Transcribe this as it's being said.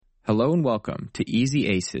Hello and welcome to Easy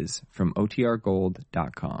Aces from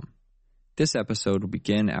OTRGold.com. This episode will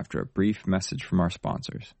begin after a brief message from our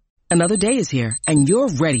sponsors. Another day is here, and you're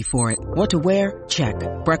ready for it. What to wear? Check.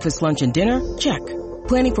 Breakfast, lunch, and dinner? Check.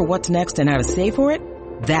 Planning for what's next and how to save for it?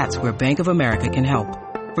 That's where Bank of America can help.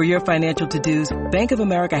 For your financial to-dos, Bank of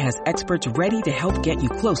America has experts ready to help get you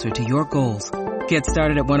closer to your goals. Get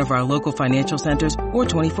started at one of our local financial centers or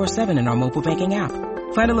 24/7 in our mobile banking app.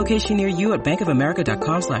 Find a location near you at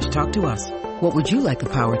bankofamerica.com/talktous. What would you like the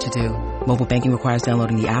power to do? Mobile banking requires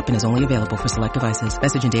downloading the app and is only available for select devices.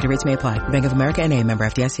 Message and data rates may apply. Bank of America N.A., member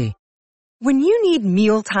FDIC. When you need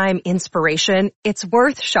mealtime inspiration, it's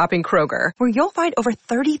worth shopping Kroger, where you'll find over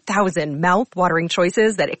 30,000 mouth-watering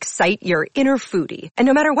choices that excite your inner foodie. And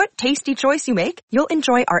no matter what tasty choice you make, you'll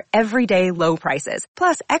enjoy our everyday low prices,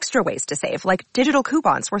 plus extra ways to save, like digital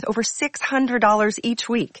coupons worth over $600 each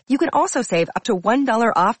week. You can also save up to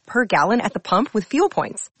 $1 off per gallon at the pump with fuel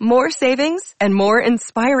points. More savings and more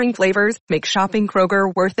inspiring flavors make shopping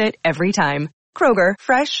Kroger worth it every time. Kroger,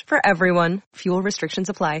 fresh for everyone. Fuel restrictions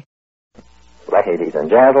apply. Ladies and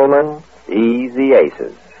gentlemen, Easy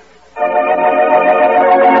Aces.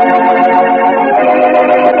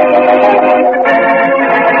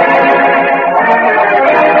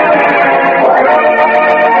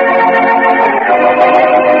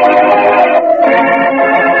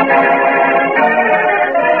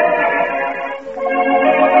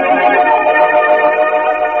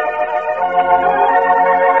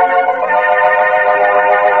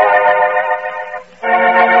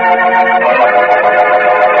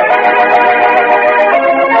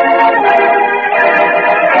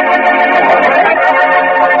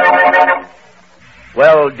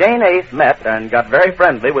 Well, Jane Ace met and got very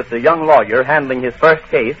friendly with the young lawyer handling his first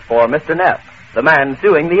case for Mr. Neff, the man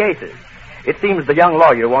suing the Aces. It seems the young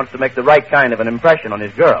lawyer wants to make the right kind of an impression on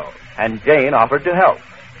his girl, and Jane offered to help.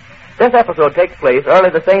 This episode takes place early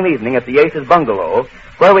the same evening at the Aces' bungalow,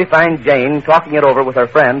 where we find Jane talking it over with her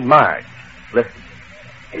friend Marge. Listen.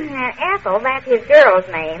 Ethel, that's his girl's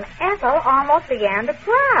name. Ethel almost began to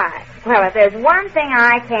cry. Well, if there's one thing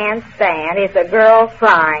I can't stand, it's a girl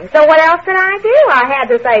crying. So what else could I do? I had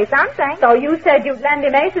to say something. So you said you'd lend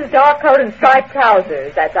him Ace's dark coat and striped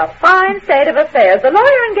trousers. That's a fine state of affairs. The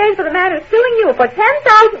lawyer engaged for the man who's suing you for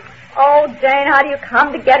 $10,000... Oh, Jane, how do you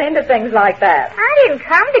come to get into things like that? I didn't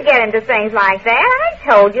come to get into things like that. I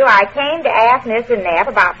told you I came to ask Mr. Neff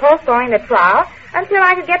about postponing the trial until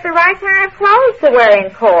I could get the right kind of clothes to wear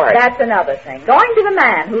in court. That's another thing. Going to the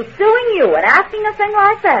man who's suing you and asking a thing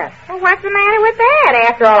like that. Well, what's the matter with that?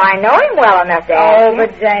 After all, I know him well enough to ask him.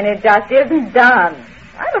 But Jane, it just isn't done.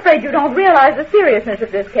 I'm afraid you don't realize the seriousness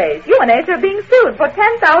of this case. You and Ace are being sued for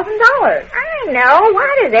 $10,000. I know.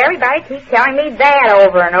 Why does everybody keep telling me that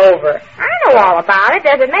over and over? I know all about it.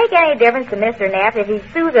 Does it make any difference to Mr. Neff if he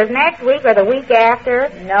sues us next week or the week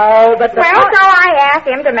after? No, but so I asked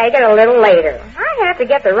him to make it a little later. I have to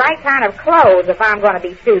get the right kind of clothes if I'm going to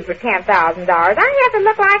be sued for $10,000. I have to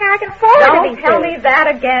look like I can afford to be sued. Don't tell me that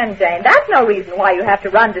again, Jane. That's no reason why you have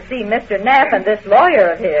to run to see Mr. Neff and this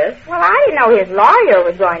lawyer of his. Well, I didn't know his lawyer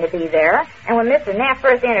was going to be there. And when Mr. Neff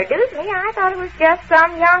first introduced me, I thought it was just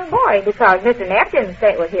some young boy because Mr. Neff didn't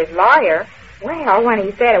say it was his lawyer. Well, when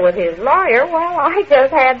he said it was his lawyer, well, I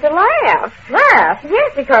just had to laugh. Laugh?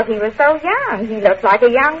 Yes, because he was so young. He looks like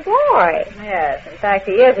a young boy. Yes, in fact,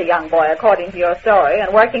 he is a young boy, according to your story,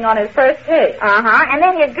 and working on his first case. Uh-huh, and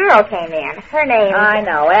then his girl came in. Her name... I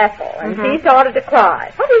know, Ethel, and she started to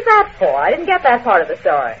cry. What was that for? I didn't get that part of the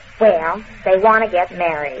story. Well, they want to get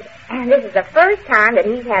married. And this is the first time that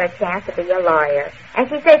he's had a chance to be a lawyer. And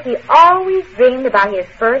she said she always dreamed about his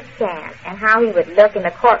first chance and how he would look in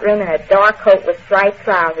the courtroom in a dark coat with striped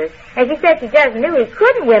trousers. And she said she just knew he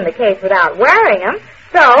couldn't win the case without wearing them.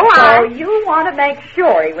 So you want to make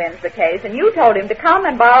sure he wins the case, and you told him to come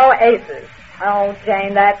and borrow Aces. Oh,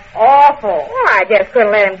 Jane, that's awful. Well, I just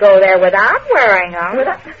couldn't let him go there without wearing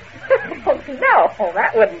them. Oh, no,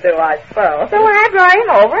 that wouldn't do, I suppose. So I brought him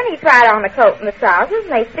over, and he tried on the coat and the trousers,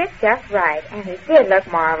 and they fit just right. And he did look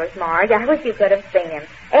marvelous, Marge. I wish you could have seen him.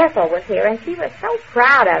 Ethel was here, and she was so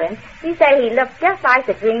proud of him. She said he looked just like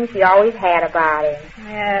the dream she always had about him.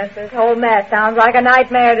 Yes, this whole mess sounds like a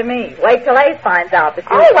nightmare to me. Wait till Ace finds out the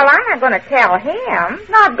truth. Oh, well, I'm not going to tell him.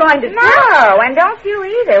 Not going to No, and don't you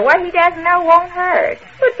either. What he doesn't know won't hurt.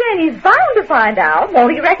 But then he's bound to find out.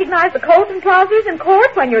 Won't he recognize the coat and trousers in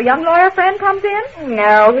court when your young lawyer friend comes in?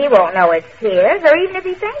 No, he won't know it's his, or even if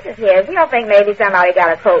he thinks it's his, he'll think maybe somebody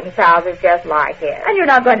got a coat and trousers just like his. And you're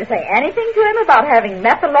not going to say anything to him about having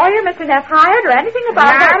met the lawyer Mr. Neff hired, or anything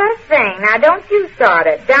about that? Not a thing. Now, don't you start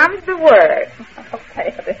it. Dumb's the word.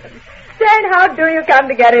 Okay, then. Jane, how do you come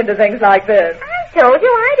to get into things like this? I'm told you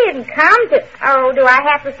I didn't come to... Oh, do I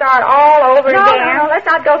have to start all over again? No, let's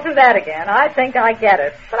not go through that again. I think I get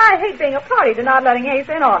it. But I hate being a party to not letting Ace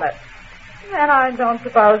in on it. And I don't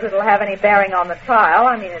suppose it'll have any bearing on the trial.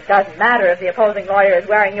 I mean, it doesn't matter if the opposing lawyer is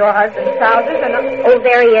wearing your husband's trousers and... Oh,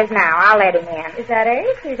 there he is now. I'll let him in. Is that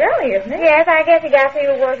Ace? He's early, isn't he? Yes, I guess he got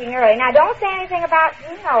through working early. Now, don't say anything about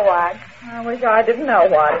you know what. I wish I didn't know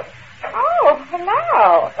what. Oh,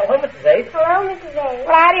 hello. Hello, Mrs. Ace. Hello, Mrs. Ace.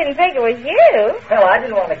 Well, I didn't think it was you. Well, I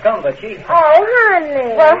didn't want to come, but she... Oh,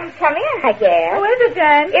 honey. Well, come in, I guess. Who is it,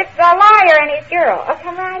 Jane? It's the lawyer and his girl. Oh,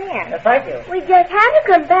 come right in. Thank you. We just had to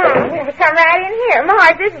come back. Come right in here.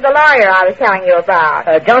 Marge, this is the lawyer I was telling you about.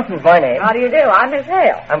 Johnson's my name. How do you do? I'm Miss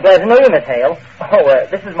Hale. I'm glad to know you, Miss Hale. Oh,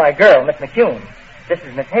 this is my girl, Miss McCune. This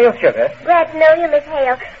is Miss Hale, sugar. Glad to know you, Miss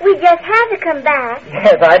Hale. We just had to come back.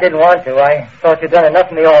 Yes, I didn't want to. I thought you'd done enough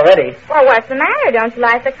for me already. Well, what's the matter? Don't you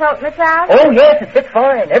like the coat and the trousers? Oh, yes, it fits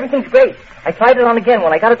fine. Everything's great. I tried it on again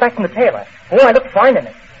when I got it back from the tailor. Oh, I look fine in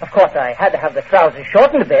it. Of course, I had to have the trousers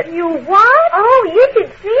shortened a bit. You what? Oh, you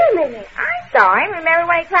should see him in it. I saw him. Remember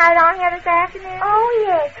when he tried it on here this afternoon? Oh,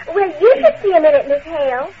 yes. Well, you should see him in it, Miss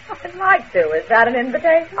Hale. I'd like to. Is that an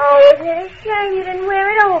invitation? Oh, isn't it a shame you didn't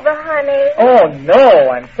wear it over, honey? Oh, no.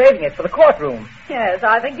 I'm saving it for the courtroom. Yes,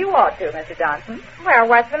 I think you ought to, Mr. Johnson. Well,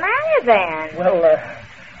 what's the matter then?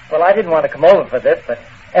 Well, I didn't want to come over for this, but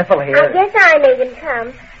Ethel here... I guess I made him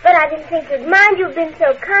come, but I didn't think you'd mind. You've been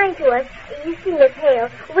so kind to us. You see, Miss Hale,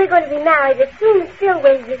 we're going to be married as soon as Phil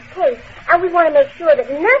wins this case, and we want to make sure that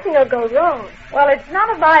nothing will go wrong. Well, it's none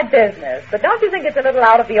of my business, but don't you think it's a little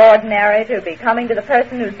out of the ordinary to be coming to the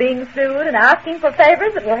person who's being sued and asking for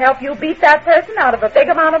favors that will help you beat that person out of a big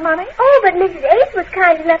amount of money? Oh, but Mrs. Ace was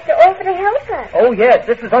kind enough to offer to help us. Oh, yes,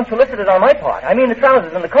 this was unsolicited on my part. I mean the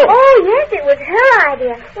trousers and the coat. Oh, yes, it was her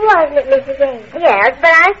idea, wasn't it, Mrs. Ace? Yes, but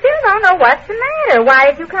I still don't know what's the matter.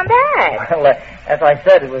 Why did you come back? Well, as I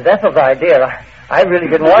said, it was Ethel's idea. I really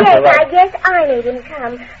didn't want to. Yes, I guess I made him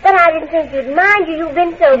come, but I didn't think you'd mind. You've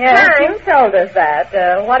been so yes, kind. You told us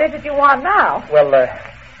that. What is it you want now? Well,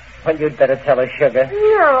 you'd better tell us, Sugar.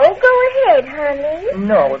 No, go ahead, honey.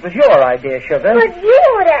 No, it was your idea, Sugar. But you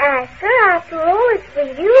ought to ask her. After all, it's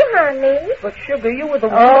for you, honey. But, Sugar, you were the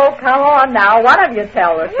one... Oh, come on now. One of you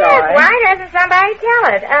tell the story. Yes, why doesn't somebody tell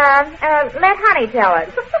it? Let Honey tell it.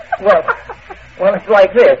 Well, it's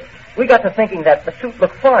like this. We got to thinking that the suit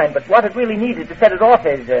looked fine, but what it really needed to set it off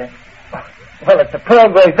is, it's a pearl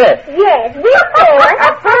gray vest. Yes, we thought.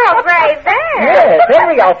 A pearl gray vest? Yes,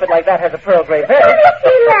 every outfit like that has a pearl gray vest. What is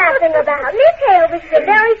she laughing about? Miss Hale, this is a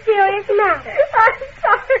very serious matter. I'm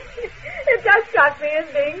sorry. It just struck me as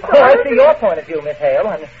being so... Oh, I see your point of view, Miss Hale.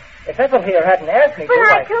 I mean, if Ethel here hadn't asked me But to,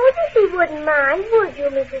 I told you she wouldn't mind, would you,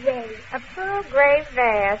 Mrs. Ace? A pearl gray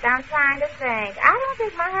vest. I'm trying to think. I don't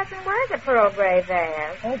think my husband wears a pearl gray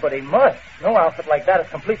vest. Oh, but he must. No outfit like that is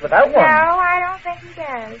complete without one. No, I don't think he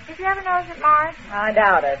does. Did you ever notice it, Marge? I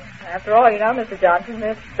doubt it. After all, you know, Mr. Johnson,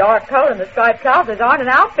 this dark coat and the striped trousers aren't an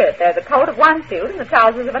outfit. They're the coat of one suit and the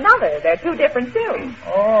trousers of another. They're two different suits.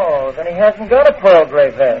 Oh, then he hasn't got a pearl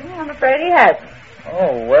gray vest. I'm afraid he hasn't.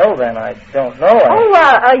 Oh, well, then, I don't know.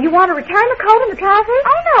 You want to return the coat and the trousers?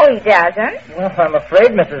 Oh, no, he doesn't. Well, I'm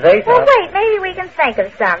afraid, Mrs. Ace. Well, wait, maybe we can think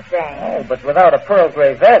of something. Oh, but without a pearl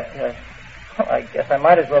gray vest, I guess I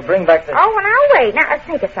might as well bring back the... Oh, well, now, wait. Now, let's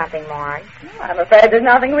think of something, Marge. I'm afraid there's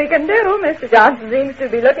nothing we can do. Mr. Johnson seems to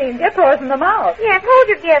be looking a gift horse in the mouth. Yes, hold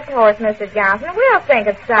your gift horse, Mr. Johnson. We'll think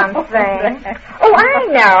of something. Oh, I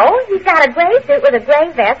know. He's got a gray suit with a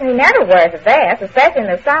gray vest, and he never wears a vest, especially in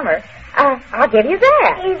the summer. I'll give you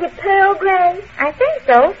that. Is it pearl gray? I think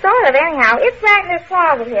so, sort of, anyhow. It's right in this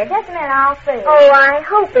closet here. Just a minute, I'll see. Oh, I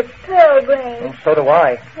hope it's pearl gray. Oh, so do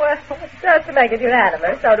I. Well, just to make it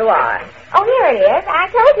unanimous, so do I. Oh, here it is. I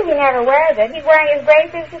told you he never wears it. He's wearing his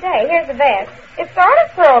gray suit today. Here's the vest. It's sort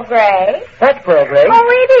of pearl gray. That's pearl gray. Oh,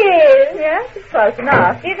 it is. Yes, it's close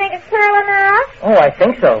enough. Do you think it's pearl enough? Oh, I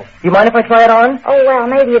think so. Do you mind if I try it on? Oh, well,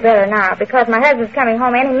 maybe you better not, because my husband's coming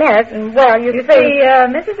home any minute, and, well, you see,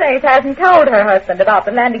 Mrs. Ace hasn't told her husband about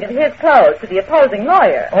the lending of his clothes to the opposing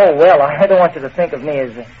lawyer. Oh, well, I don't want you to think of me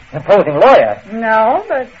as an opposing lawyer. No,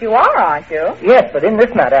 but you are, aren't you? Yes, but in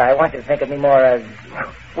this matter, I want you to think of me more as,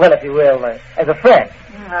 well, if you will, as a friend.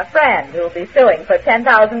 A friend who will be suing for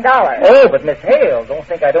 $10,000. Oh, but Miss Hale, don't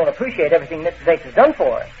think I don't appreciate everything Mrs. Ace has done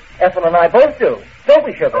for her. Ethel and I both do. Don't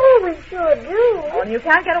we, Sugar? Oh, we sure do. Oh, and you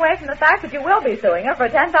can't get away from the fact that you will be suing her for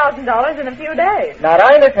 $10,000 in a few days. Not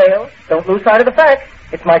I, Miss Hale. Don't lose sight of the facts.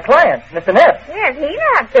 It's my client, Mr. Neff. Yes, he's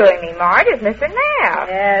not suing me, Marge. It's Mr. Neff.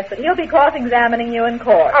 Yes, but he'll be cross-examining you in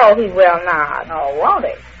court. Oh, he will not. Oh, won't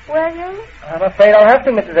he? Will you? I'm afraid I'll have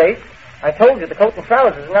to, Mrs. Ace. I told you the coat and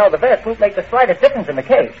trousers and now the vest won't make the slightest difference in the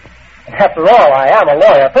case. And after all, I am a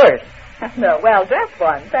lawyer first. No, well-dressed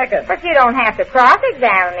one, second. But you don't have to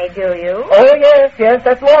cross-examine me, do you? Oh, yes,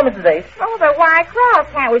 that's law, Mrs. Ace. Oh, but why cross?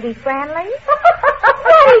 Can't we be friendly?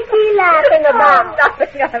 What is he laughing about?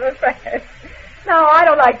 Nothing, I'm afraid. No, I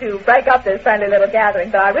don't like to break up this friendly little gathering,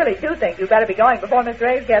 but I really do think you'd better be going before Mr.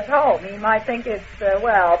 Ace gets home. He might think it's,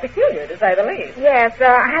 peculiar, to say the least. Yes,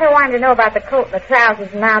 I don't want to know about the coat and the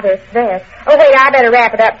trousers and now this vest. Oh, wait, I better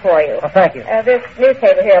wrap it up for you. Oh, thank you. This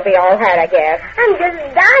newspaper here will be all right, I guess. I'm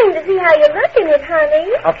just dying to see how you're looking it, honey.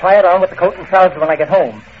 I'll try it on with the coat and trousers when I get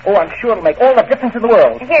home. Oh, I'm sure it'll make all the difference in the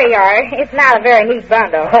world. Here you are. It's not a very neat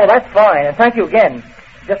bundle. Oh, that's fine, and thank you again.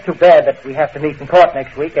 Just too bad that we have to meet in court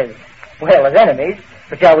next week as enemies.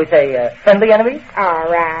 But shall we say, friendly enemies? All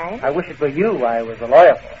right. I wish it were you I was a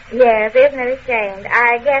lawyer for. Yes, isn't it a shame?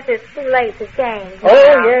 I guess it's too late to change.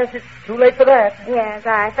 Oh, yes, it's too late for that. Yes,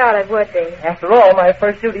 I thought it would be. After all, my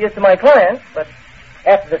first duty is to my clients, but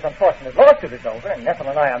after this unfortunate lawsuit is over and Neff and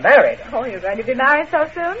I are married... Oh, you're going to be married so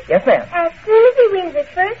soon? Yes, ma'am. As soon as he wins his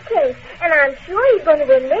first case, and I'm sure he's going to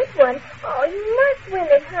win this one. Oh, you must win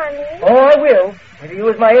it, honey. Oh, I will. With you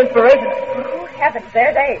as my inspiration. Oh, heavens,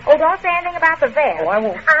 there's Ace. Oh, don't say anything about the vest. Oh, I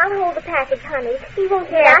won't. I'll hold the package, honey. He won't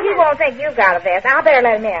think Yeah, he won't think you've got a vest. I'll better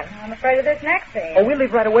let him in. I'm afraid of this next scene. Oh, we'll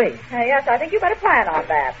leave right away. Yes, I think you better plan on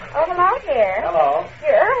that. Oh, hello, dear. Hello.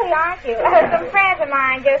 You're early, aren't you? Some friends of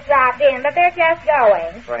mine just dropped in, but they're just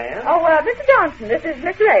going. Friend? Oh, Mr. Johnson, this is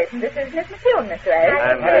Mr. Ace, and this is Miss McCune, Mr.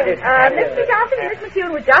 Ace. Mr. Johnson and Miss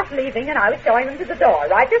McCune were just leaving, and I was showing them to the door.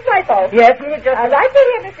 Right this way, folks. Yes, we just... Right through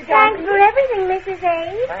here, Mr. Johnson. Thanks for everything, Mrs.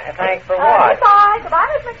 Ace. Thanks for what? Goodbye. Goodbye,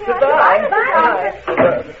 Miss McCune. Goodbye.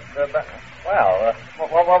 Goodbye. Well,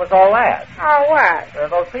 what was all that? Oh, what?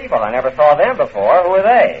 Those people, I never saw them before. Who are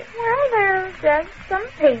they? Well, they're just some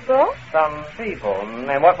people. Some people.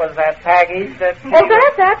 And what was that package that... Oh,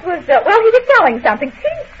 that was, he was selling something.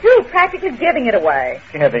 Seems to practically giving it away.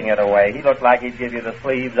 Giving it away. He looked like he'd give you the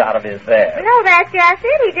sleeves out of his vest. No, that's just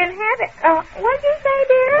it. He didn't have it. What'd you say,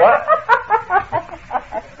 dear? What?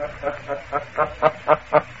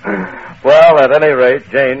 Well, at any rate,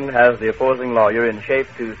 Jane has the opposing lawyer in shape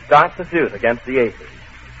to start the suit against the Aces.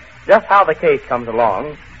 Just how the case comes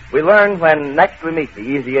along, we learn when next we meet the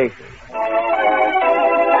Easy Aces.